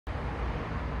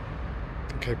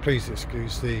Okay, please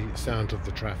excuse the sound of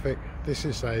the traffic. This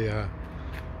is a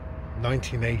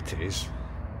 1980s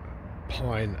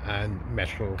pine and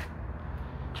metal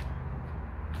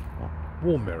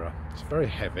wall mirror. It's very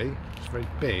heavy, it's very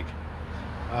big.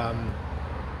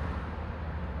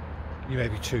 You may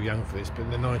be too young for this, but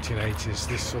in the 1980s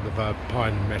this sort of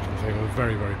pine and metal thing was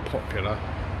very, very popular,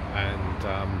 and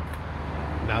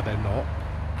now they're not.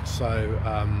 So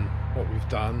what we've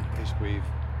done is we've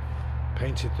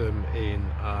painted them in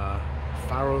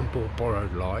Farrow and Ball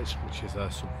borrowed light, which is a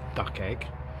sort of duck egg,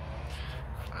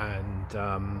 and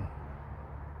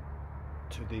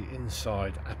to the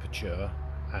inside aperture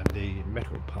and the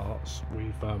metal parts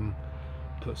we've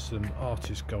put some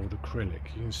artist gold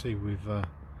acrylic. You can see we've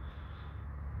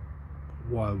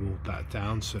wire walled that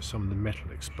down so some of the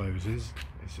metal is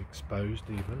exposed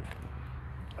even,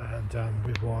 and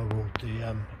we've wire walled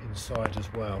the inside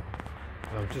as well.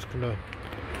 And I'm just going to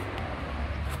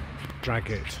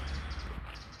drag it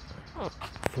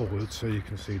forward so you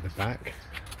can see the back.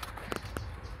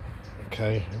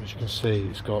 Okay, and as you can see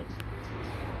it's got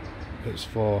bits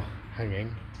for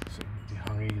hanging, so it can be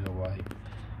hung either way,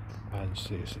 and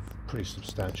see it's a pretty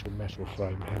substantial metal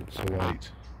frame, hence the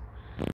weight.